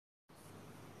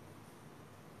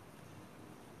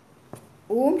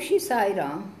ओम श्री साई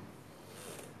राम।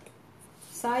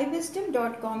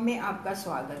 साईविस्डम.com में आपका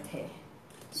स्वागत है।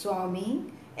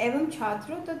 स्वामी एवं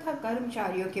छात्रों तथा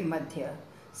कर्मचारियों के मध्य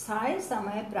साय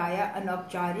समय प्रायः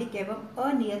अनौपचारिक एवं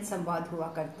अनियत संवाद हुआ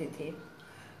करते थे।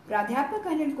 प्राध्यापक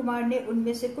अनिल कुमार ने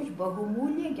उनमें से कुछ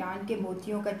बहुमूल्य ज्ञान के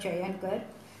मोतियों का चयन कर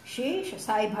शेष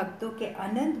साई भक्तों के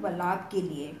आनंद व लाभ के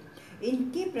लिए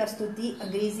इनकी प्रस्तुति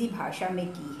अंग्रेजी भाषा में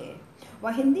की है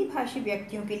व हिंदी भाषी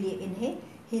व्यक्तियों के लिए इन्हें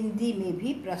हिंदी में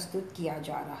भी प्रस्तुत किया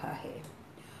जा रहा है।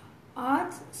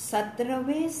 आज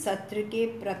 17वें सत्र के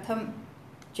प्रथम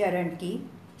चरण की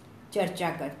चर्चा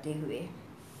करते हुए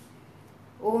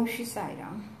ओम श्री साई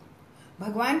राम।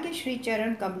 भगवान के श्री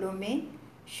चरण कमलों में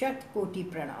शत कोटि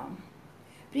प्रणाम।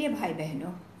 प्रिय भाई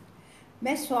बहनों,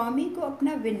 मैं स्वामी को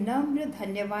अपना विनम्र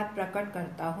धन्यवाद प्रकट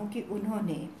करता हूँ कि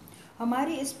उन्होंने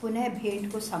हमारी इस पुनः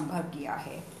भेंट को संभव किया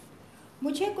है।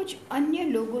 मुझे कुछ अन्य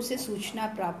लोगों से सूचना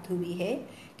प्राप्त हुई है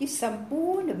कि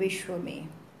संपूर्ण विश्व में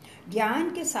ज्ञान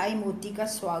के साई मोती का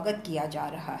स्वागत किया जा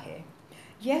रहा है।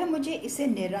 यह मुझे इसे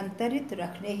निरंतरित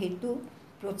रखने हेतु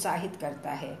प्रोत्साहित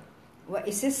करता है व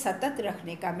इसे सतत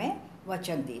रखने का मैं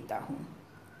वचन देता हूँ।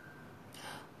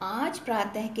 आज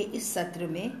प्रातः के इस सत्र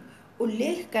में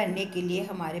उल्लेख करने के लिए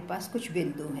हमारे पास कुछ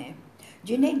बिंदु हैं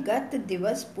जिन्हें गत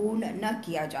दिवस पूर्ण न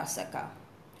किया जा सका।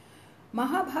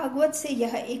 महाभागवत से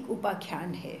यह एक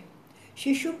उपाख्यान है।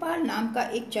 शिशुपाल नाम का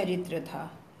एक चरित्र था।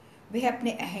 वह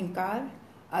अपने अहंकार,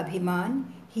 अभिमान,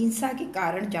 हिंसा के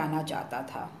कारण जाना जाता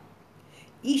था।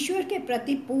 ईश्वर के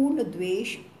प्रति पूर्ण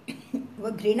द्वेष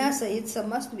व घृणा सहित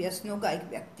समस्त व्यसनों का एक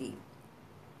व्यक्ति।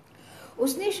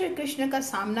 उसने श्री कृष्ण का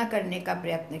सामना करने का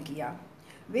प्रयत्न किया।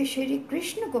 वे श्री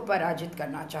कृष्ण को पराजित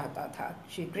करना चाहता था,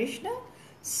 श्री कृष्ण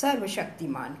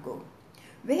सर्वशक्तिमान को।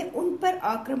 वह उन पर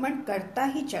आक्रमण करता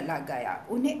ही चला गया,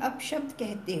 उन्हें अपशब्द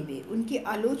कहते हुए, उनकी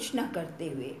आलोचना करते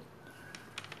हुए।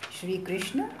 श्री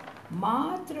कृष्ण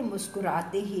मात्र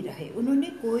मुस्कुराते ही रहे, उन्होंने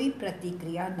कोई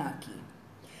प्रतिक्रिया ना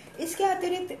की। इसके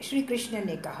अतिरिक्त श्री कृष्ण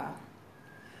ने कहा,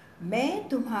 मैं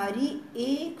तुम्हारी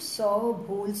 100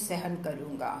 भूल सहन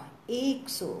करूंगा।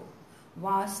 100।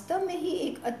 वास्तव में ही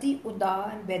एक अति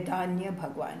उदार वैदान्य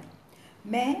भगवान।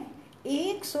 मैं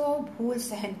 100 भूल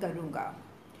सहन करूंगा।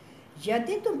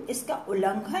 यदि तुम इसका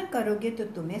उल्लंघन करोगे तो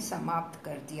तुम्हें समाप्त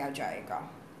कर दिया जाएगा।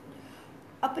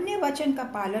 अपने वचन का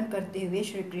पालन करते हुए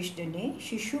श्री कृष्ण ने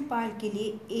शिशुपाल के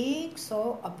लिए 100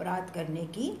 अपराध करने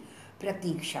की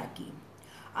प्रतीक्षा की।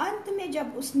 अंत में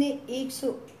जब उसने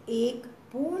 101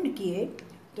 पूर्ण किए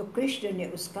तो कृष्ण ने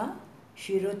उसका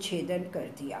शिरोच्छेदन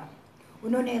कर दिया।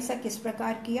 उन्होंने ऐसा किस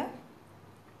प्रकार किया?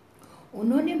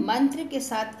 उन्होंने मंत्र के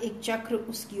साथ एक चक्र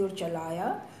उसकी ओर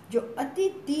चलाया जो अति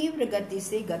तीव्र गति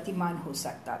से गतिमान हो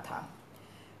सकता था।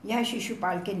 यह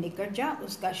शिशुपाल के निकट जा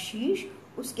उसका शीश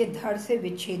उसके धड़ से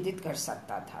विच्छेदित कर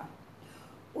सकता था।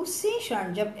 उसी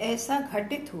क्षण जब ऐसा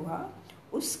घटित हुआ,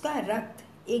 उसका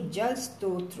रक्त एक जल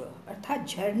स्तोत्र अर्थात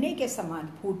झरने के समान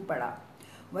फूट पड़ा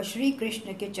व श्री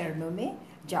कृष्ण के चरणों में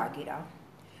जा गिरा।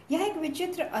 यह एक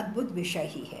विचित्र अद्भुत विषय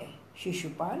ही है।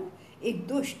 शिशुपाल एक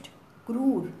दुष्ट,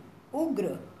 क्रूर,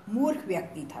 उग्र, मूर्ख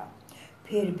व्यक्ति था,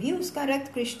 फिर भी उसका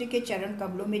रक्त कृष्ण के चरण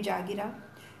कमलों में जा गिरा।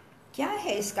 क्या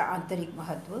है इसका आंतरिक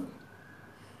महत्व?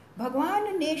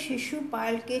 भगवान ने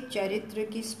शिशुपाल के चरित्र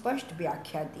की स्पष्ट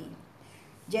व्याख्या दी।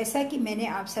 जैसा कि मैंने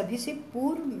आप सभी से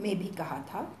पूर्व में भी कहा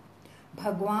था,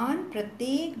 भगवान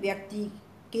प्रत्येक व्यक्ति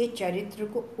के चरित्र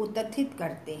को उतथित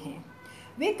करते हैं।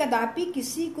 वे कदापि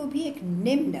किसी को भी एक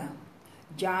निम्न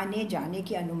जाने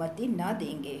की अनुमति न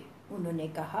देंगे। उन्होंने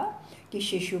कहा कि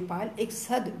शिशुपाल एक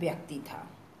सद व्यक्ति था।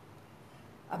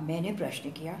 अब मैंने प्रश्न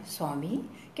किया, स्वामी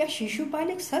क्या शिशुपाल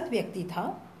एक सद व्यक्ति था?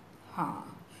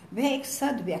 हाँ, वह एक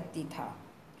सद व्यक्ति था।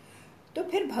 तो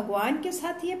फिर भगवान के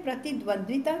साथ ये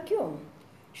प्रतिद्वंद्विता क्यों?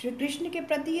 श्री कृष्ण के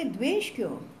प्रति ये द्वेष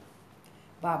क्यों?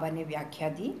 बाबा ने व्याख्या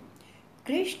दी,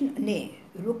 कृष्ण ने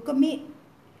रुक्मी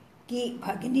की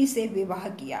भगिनी से विवाह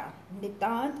किया,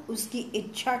 नितांत उसकी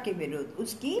इच्छा के विरुद्ध,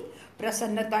 उसकी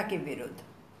प्रसन्नता के विरुद्ध।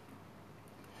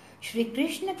 श्री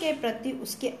कृष्ण के प्रति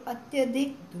उसके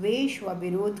अत्यधिक द्वेष व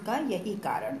विरोध का यही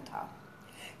कारण था,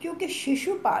 क्योंकि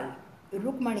शिशुपाल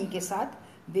रुक्मणी के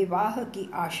साथ विवाह की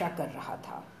आशा कर रहा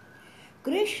था।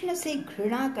 कृष्ण से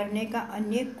घृणा करने का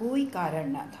अन्य कोई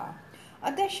कारण न था।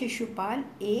 अतः शिशुपाल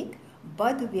एक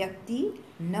बद व्यक्ति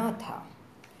न था।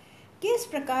 किस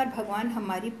प्रकार भगवान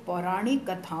हमारी पौराणिक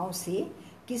कथाओं से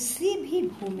किसी भी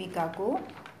भूमिका को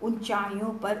ऊंचाइयों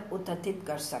पर उतथित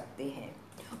कर सकते हैं,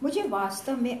 मुझे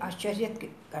वास्तव में आश्चर्य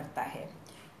करता है।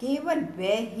 केवल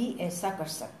वे ही ऐसा कर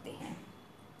सकते हैं।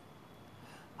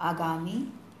 आगामी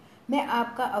मैं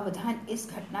आपका अवधान इस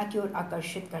घटना की ओर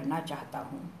आकर्षित करना चाहता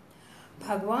हूँ।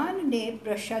 भगवान ने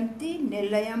प्रशांति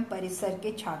निलयम परिसर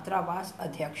के छात्रावास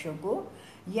अध्यक्षों को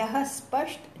यह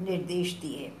स्पष्ट निर्देश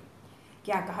दिए।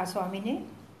 क्या कहा स्वामी ने?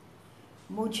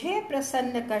 मुझे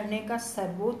प्रसन्न करने का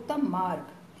सर्वोत्तम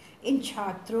मार्ग इन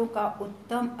छात्रों का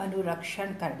उत्तम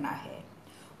अनुरक्षण करना है।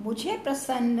 मुझे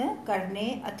प्रसन्न करने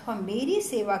अथवा मेरी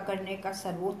सेवा करने का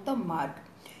सर्वोत्तम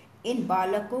मार्ग इन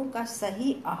बालकों का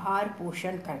सही आहार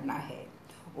पोषण करना है।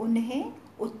 उन्हें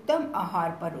उत्तम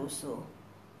आहार परोसो,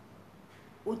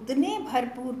 उतने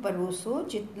भरपूर परोसो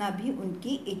जितना भी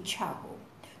उनकी इच्छा हो।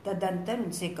 तदंतर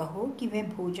उनसे कहो कि वे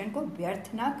भोजन को व्यर्थ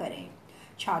ना करें।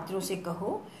 छात्रों से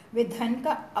कहो वे धन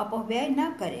का अपव्यय ना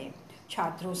करें।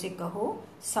 छात्रों से कहो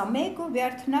समय को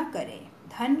व्यर्थ ना करें।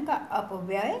 धन का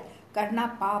अपव्यय करना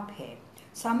पाप है।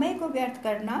 समय को व्यर्थ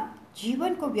करना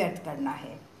जीवन को व्यर्थ करना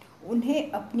है।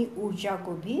 उन्हें अपनी ऊर्जा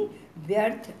को भी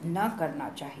व्यर्थ न करना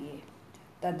चाहिए।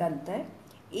 तदंतर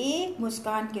एक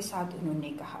मुस्कान के साथ उन्होंने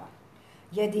कहा,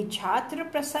 यदि छात्र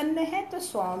प्रसन्न है तो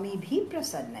स्वामी भी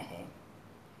प्रसन्न है।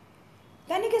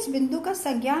 यानी कि इस बिंदु का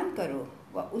संज्ञान करो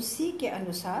व उसी के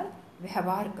अनुसार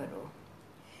व्यवहार करो।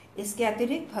 इसके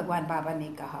अतिरिक्त भगवान बाबा ने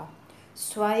कहा,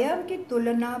 स्वयं की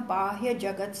तुलना बाह्य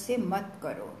जगत से मत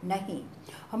करो। नहीं,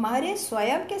 हमारे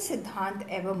स्वयं के सिद्धांत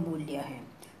एवं मूल्य हैं,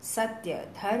 सत्य,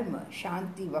 धर्म,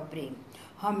 शांति व प्रेम।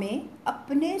 हमें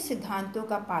अपने सिद्धांतों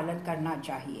का पालन करना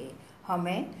चाहिए।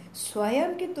 हमें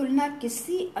स्वयं की तुलना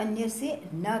किसी अन्य से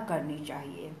न करनी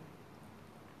चाहिए।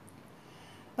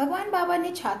 भगवान बाबा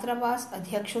ने छात्रावास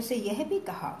अध्यक्षों से यह भी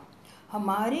कहा,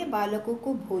 हमारे बालकों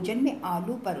को भोजन में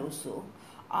आलू परोसो।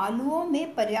 आलूओं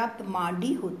में पर्याप्त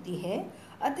मांडी होती है,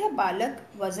 अतः बालक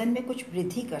वजन में कुछ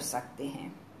वृद्धि कर सकते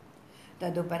हैं।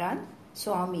 तदुपरांत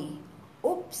स्वामी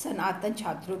उप सनातन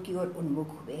छात्रों की ओर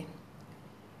उन्मुख हुए।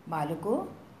 बालकों,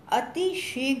 अति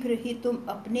शीघ्र ही तुम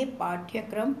अपने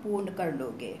पाठ्यक्रम पूर्ण कर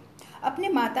लोगे। अपने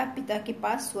माता पिता के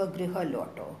पास स्वगृह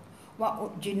लौटो,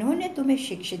 व जिन्होंने तुम्हें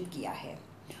शिक्षित किया है।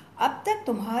 अब तक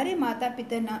तुम्हारे माता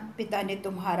पिता ने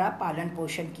तुम्हारा पालन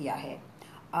पोषण किया है।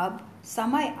 अब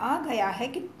समय आ गया है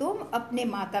कि तुम अपने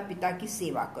माता पिता की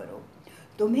सेवा करो।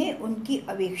 तुम्हें उनकी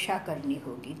अपेक्षा करनी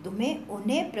होगी। तुम्हें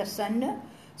उन्हें प्रसन्न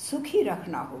सुखी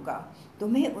रखना होगा।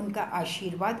 तुम्हें उनका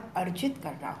आशीर्वाद अर्जित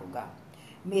करना होगा।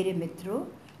 मेरे मित्रों,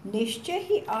 निश्चय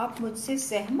ही आप मुझसे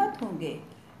सहमत होंगे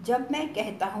जब मैं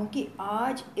कहता हूं कि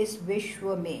आज इस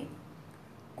विश्व में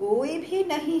कोई भी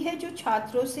नहीं है जो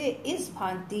छात्रों से इस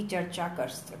भांति चर्चा कर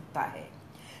सकता है।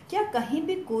 क्या कहीं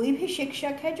भी कोई भी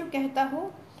शिक्षक है जो कहता हो,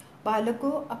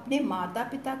 बालकों अपने माता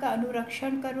पिता का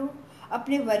अनुरक्षण करो,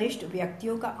 अपने वरिष्ठ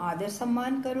व्यक्तियों का आदर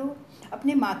सम्मान करो,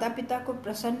 अपने माता पिता को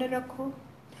प्रसन्न रखो?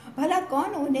 भला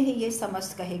कौन उन्हें ये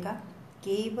समस्त कहेगा?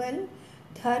 केवल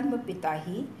धर्म पिता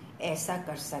ही ऐसा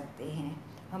कर सकते हैं।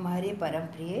 हमारे परम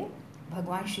प्रिय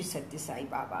भगवान श्री सत्य साई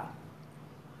बाबा।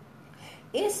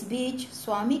 इस बीच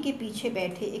स्वामी के पीछे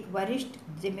बैठे एक वरिष्ठ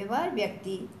जिम्मेवार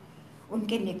व्यक्ति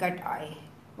उनके निकट आए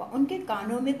व उनके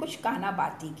कानों में कुछ काना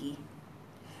बाती की।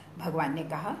 भगवान ने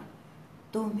कहा,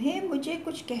 तुम्हें मुझे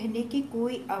कुछ कहने की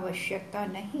कोई आवश्यकता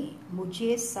नहीं।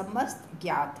 मुझे समस्त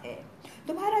ज्ञात है।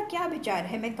 तुम्हारा क्या विचार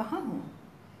है? मैं कहाँ हूँ?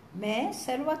 मैं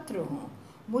सर्वत्र हूँ।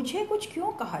 मुझे कुछ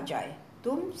क्यों कहा जाए?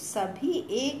 तुम सभी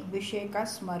एक विषय का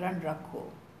स्मरण रखो।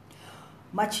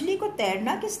 मछली को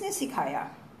तैरना किसने सिखाया?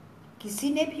 किसी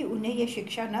ने भी उन्हें यह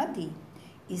शिक्षा न दी।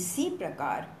 इसी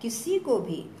प्रकार किसी को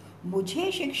भी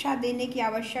मुझे शिक्षा देने की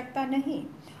आवश्यकता नहीं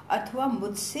अथवा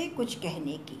मुझसे कुछ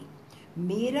कहने की।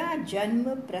 मेरा जन्म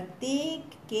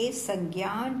प्रत्येक के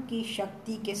संज्ञान की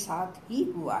शक्ति के साथ ही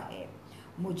हुआ है।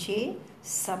 मुझे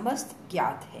समस्त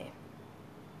ज्ञात है।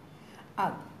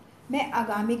 अब मैं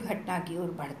आगामी घटना की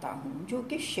ओर बढ़ता हूँ, जो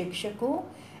कि शिक्षकों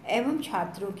एवं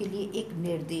छात्रों के लिए एक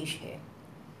निर्देश है।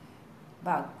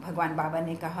 भगवान बाबा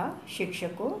ने कहा,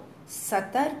 शिक्षकों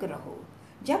सतर्क रहो।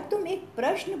 जब तुम एक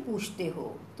प्रश्न पूछते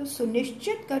हो तो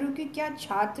सुनिश्चित करो कि क्या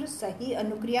छात्र सही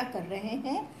अनुक्रिया कर रहे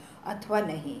हैं अथवा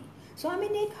नहीं। स्वामी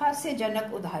ने एक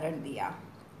हास्यजनक उदाहरण दिया।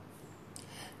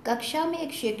 कक्षा में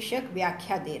एक शिक्षक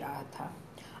व्याख्या दे रहा था।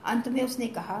 अंत में उसने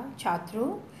कहा, छात्रों,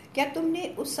 क्या तुमने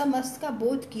उस समस्त का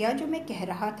बोध किया जो मैं कह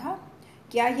रहा था?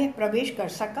 क्या यह प्रवेश कर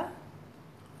सका?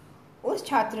 उस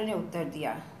छात्र ने उत्तर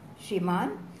दिया,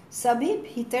 श्रीमान, सभी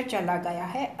भीतर चला गया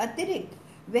है,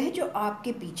 अतिरिक्त वह जो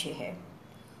आपके पीछे है।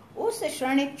 उस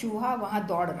क्षण एक चूहा वहां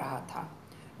दौड़ रहा था।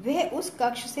 वह उस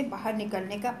कक्ष से बाहर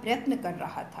निकलने का प्रयत्न कर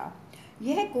रहा था।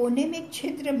 यह कोने में एक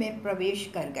छिद्र में प्रवेश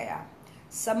कर गया।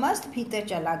 समस्त भीतर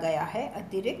चला गया है,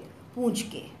 अतिरिक्त पूंछ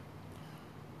के।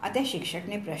 अतः शिक्षक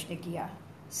ने प्रश्न किया,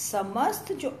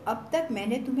 समस्त जो अब तक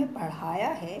मैंने तुम्हें पढ़ाया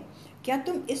है, क्या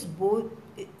तुम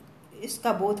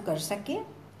इसका बोध कर सके?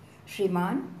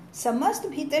 श्रीमान, समस्त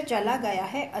भीतर चला गया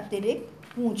है,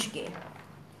 अतिरिक्त पूंछ के।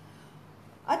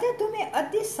 अतः तुम्हें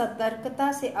अति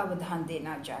सतर्कता से अवधान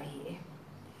देना चाहिए।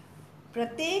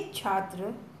 प्रत्येक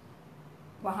छात्र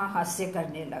वहां हास्य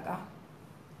करने लगा।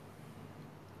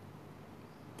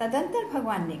 तदंतर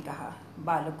भगवान ने कहा,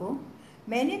 बालकों,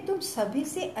 मैंने तुम सभी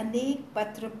से अनेक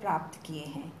पत्र प्राप्त किए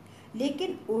हैं,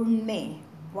 लेकिन उनमें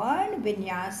वर्ण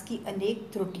विन्यास की अनेक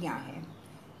त्रुटियां हैं।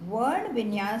 वर्ण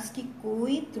विन्यास की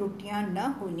कोई त्रुटियां न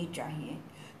होनी चाहिए।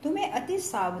 तुम्हें अति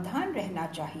सावधान रहना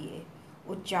चाहिए।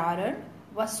 उच्चारण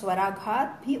व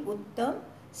स्वराघात भी उत्तम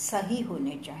सही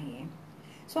होने चाहिए।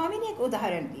 स्वामी ने एक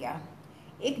उदाहरण दिया।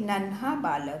 एक नन्हा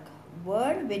बालक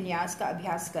वर्ण विन्यास का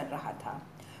अभ्यास कर रहा था।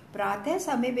 प्रातः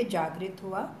समय में जागृत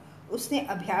हुआ। उसने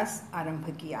अभ्यास आरंभ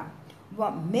किया। वह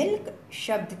मिल्क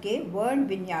शब्द के वर्ण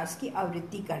विन्यास की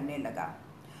आवृत्ति करने लगा।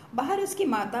 बाहर उसकी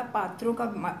माता पात्रों का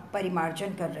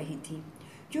परिमार्जन कर रही थी।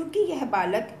 क्योंकि यह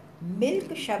बालक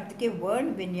मिल्क शब्द के वर्ण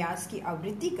विन्यास की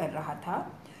आवृत्ति कर रहा था,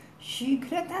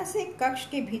 शीघ्रता से कक्ष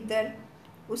के भीतर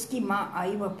उसकी माँ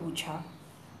आई व पूछा,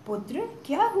 पुत्र,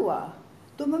 क्या हुआ?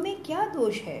 तुम में क्या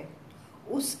दोष है?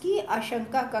 उसकी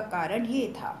आशंका का कारण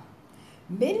ये था,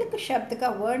 मिल्क शब्द का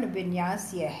वर्ण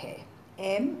विन्यास यह है,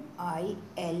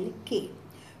 MILK।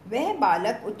 वह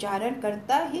बालक उच्चारण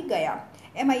करता ही गया,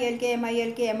 MILK,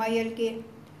 MILK, MILK।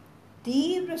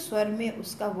 तीव्र स्वर में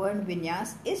उसका वर्ण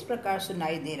विन्यास इस प्रकार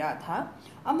सुनाई दे रहा था,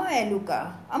 अमा एलुका,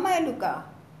 अमा एलुका।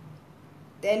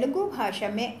 तेलुगु भाषा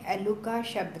में एलुका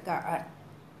शब्द का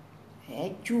अर्थ है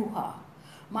चूहा।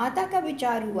 माता का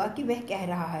विचार हुआ कि वह कह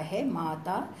रहा है,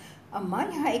 माता, अम्मा,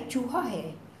 यहाँ एक चूहा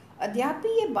है। अद्यापि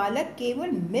ये बालक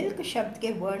केवल मिल्क शब्द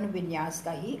के वर्ण विन्यास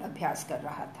का ही अभ्यास कर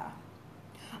रहा था।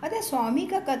 अतः स्वामी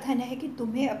का कथन है कि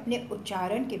तुम्हें अपने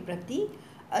उच्चारण के प्रति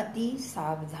अति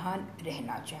सावधान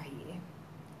रहना चाहिए।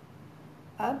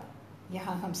 अब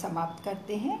यहाँ हम समाप्त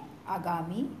करते हैं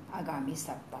आगामी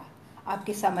सप्ताह।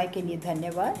 आपके समय के लिए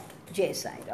धन्यवाद। जय साईं राम।